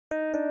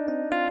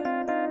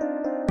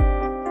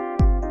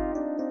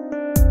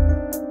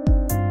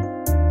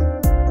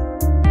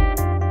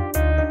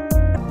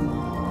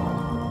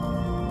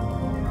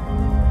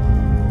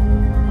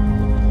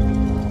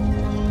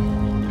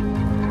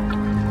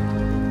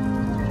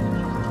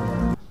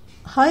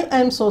Hi, I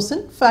am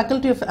Sosin,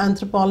 Faculty of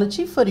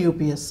Anthropology for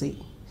UPSC.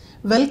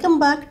 Welcome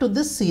back to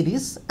this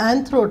series,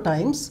 Anthro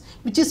Times,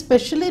 which is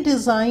specially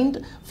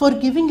designed for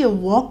giving a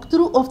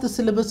walkthrough of the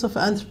syllabus of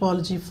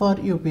anthropology for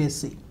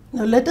UPSC.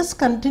 Now let us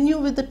continue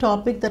with the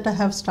topic that I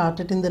have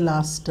started in the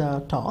last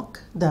talk,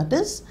 that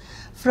is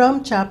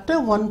from chapter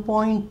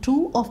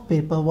 1.2 of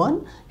paper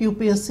 1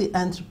 UPSC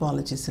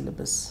anthropology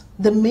syllabus.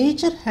 The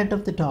major head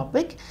of the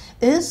topic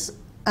is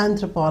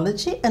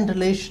anthropology and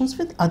relations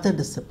with other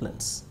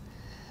disciplines.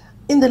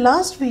 In the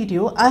last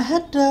video, I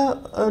had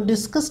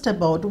discussed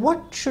about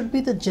what should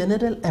be the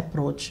general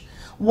approach,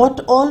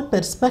 what all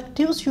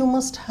perspectives you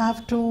must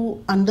have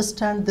to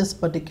understand this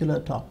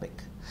particular topic.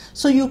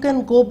 So you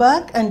can go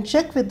back and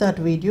check with that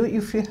video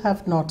if you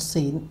have not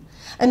seen.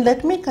 And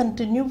let me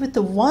continue with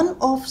one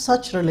of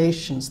such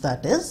relations,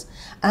 that is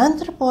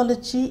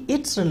anthropology,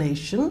 its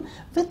relation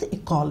with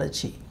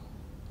ecology.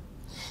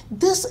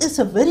 This is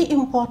a very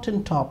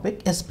important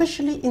topic,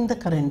 especially in the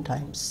current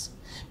times.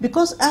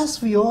 Because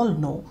as we all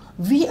know,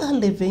 we are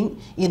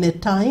living in a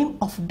time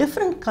of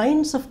different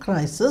kinds of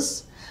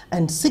crisis,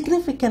 and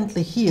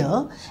significantly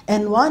here,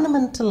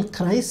 environmental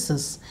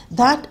crisis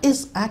that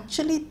is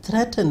actually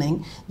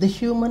threatening the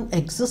human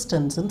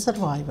existence and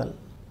survival.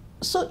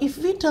 So if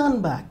we turn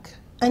back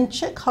and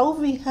check how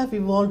we have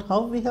evolved,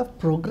 how we have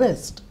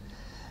progressed,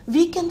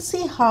 we can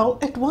see how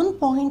at one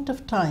point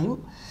of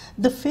time,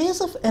 the phase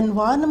of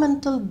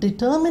environmental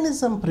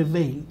determinism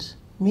prevailed,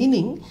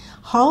 meaning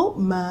how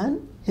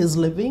man, his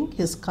living,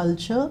 his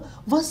culture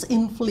was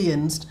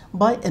influenced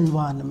by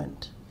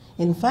environment.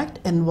 In fact,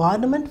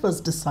 environment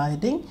was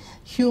deciding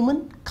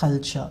human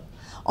culture.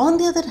 On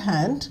the other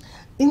hand,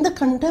 in the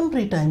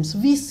contemporary times,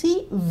 we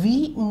see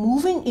we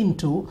moving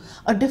into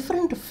a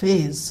different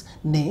phase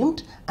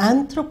named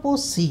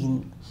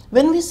Anthropocene.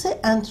 When we say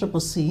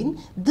Anthropocene,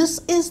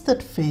 this is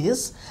that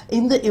phase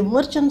in the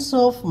emergence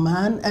of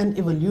man and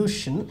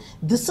evolution.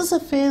 This is a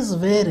phase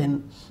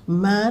wherein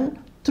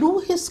man,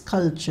 through his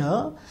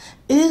culture,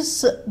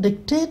 is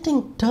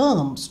dictating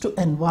terms to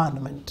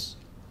environment.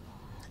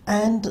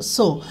 And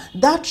so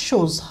that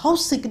shows how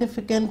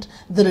significant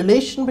the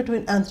relation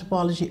between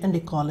anthropology and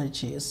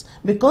ecology is,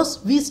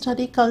 because we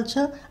study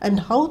culture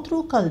and how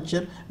through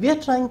culture we are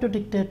trying to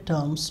dictate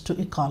terms to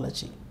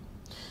ecology.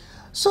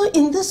 So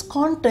in this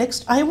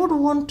context, I would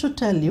want to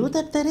tell you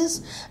that there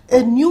is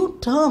a new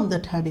term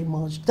that had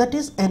emerged, that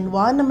is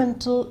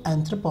environmental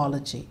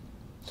anthropology.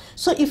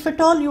 So if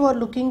at all you are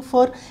looking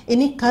for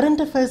any current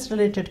affairs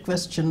related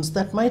questions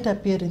that might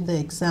appear in the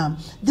exam,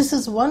 this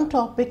is one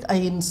topic I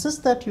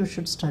insist that you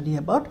should study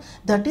about,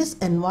 that is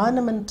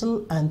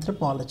environmental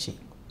anthropology.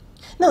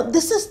 Now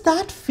this is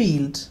that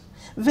field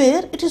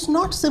where it is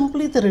not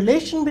simply the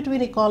relation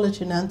between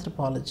ecology and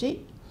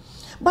anthropology,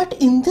 but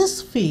in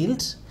this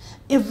field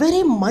a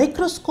very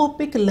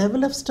microscopic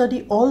level of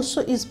study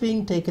also is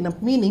being taken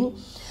up, meaning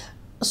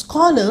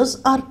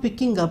scholars are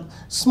picking up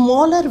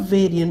smaller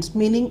variants,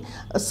 meaning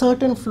a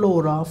certain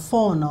flora,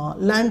 fauna,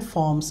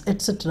 landforms,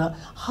 etc.,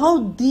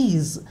 how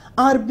these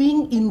are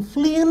being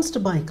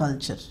influenced by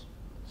culture.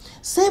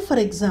 Say for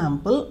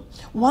example,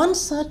 one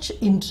such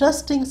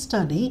interesting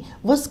study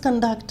was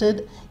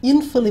conducted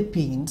in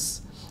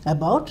Philippines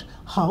about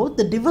how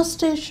the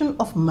devastation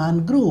of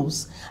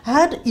mangroves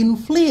had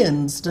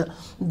influenced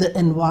the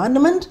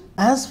environment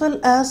as well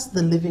as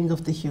the living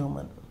of the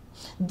human.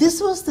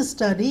 This was the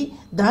study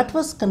that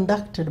was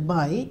conducted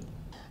by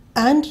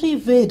Andrew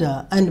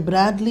Veda and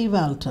Bradley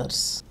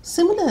Walters.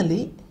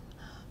 Similarly,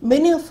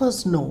 many of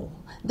us know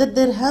that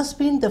there has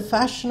been the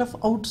fashion of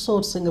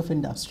outsourcing of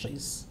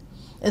industries,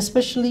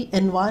 especially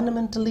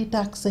environmentally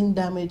taxing,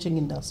 damaging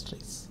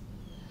industries.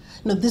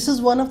 Now, this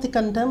is one of the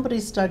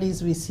contemporary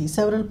studies we see.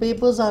 Several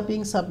papers are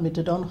being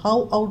submitted on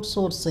how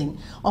outsourcing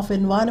of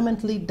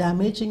environmentally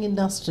damaging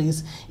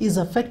industries is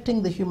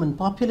affecting the human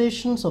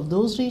populations of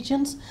those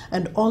regions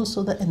and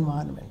also the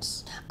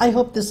environments. I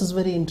hope this is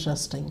very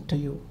interesting to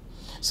you.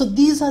 So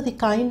these are the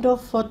kind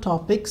of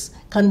topics,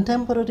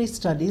 contemporary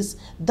studies,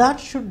 that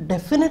should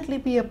definitely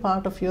be a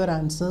part of your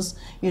answers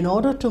in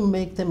order to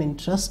make them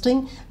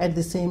interesting, at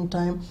the same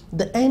time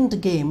the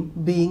end game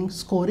being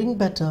scoring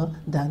better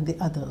than the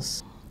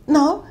others.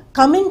 Now,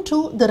 coming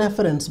to the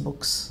reference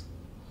books.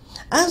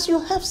 As you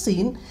have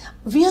seen,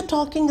 we are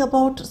talking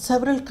about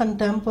several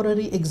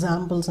contemporary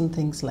examples and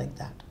things like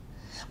that.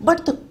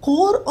 But the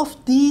core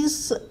of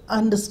these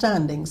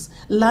understandings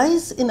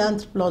lies in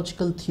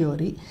anthropological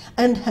theory,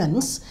 and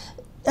hence,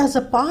 as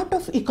a part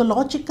of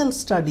ecological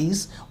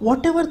studies,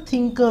 whatever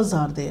thinkers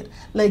are there,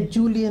 like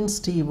Julian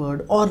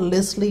Stewart or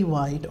Leslie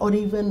White or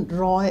even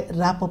Roy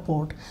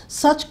Rappaport,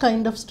 such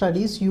kind of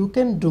studies you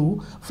can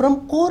do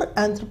from core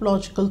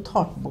anthropological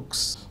thought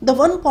books. The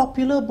one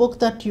popular book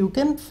that you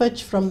can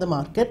fetch from the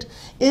market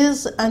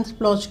is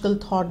Anthropological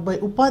Thought by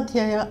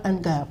Upadhyaya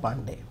and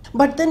Gayapande.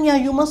 But then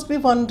you must be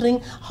wondering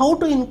how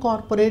to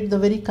incorporate the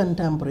very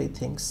contemporary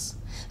things.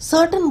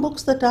 Certain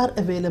books that are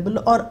available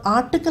or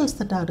articles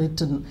that are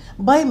written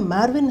by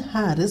Marvin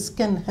Harris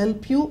can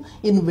help you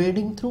in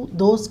wading through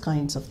those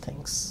kinds of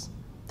things.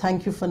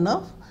 Thank you for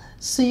now.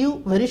 See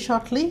you very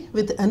shortly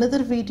with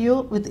another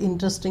video with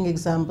interesting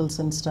examples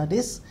and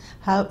studies.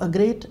 Have a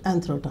great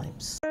Anthro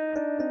times.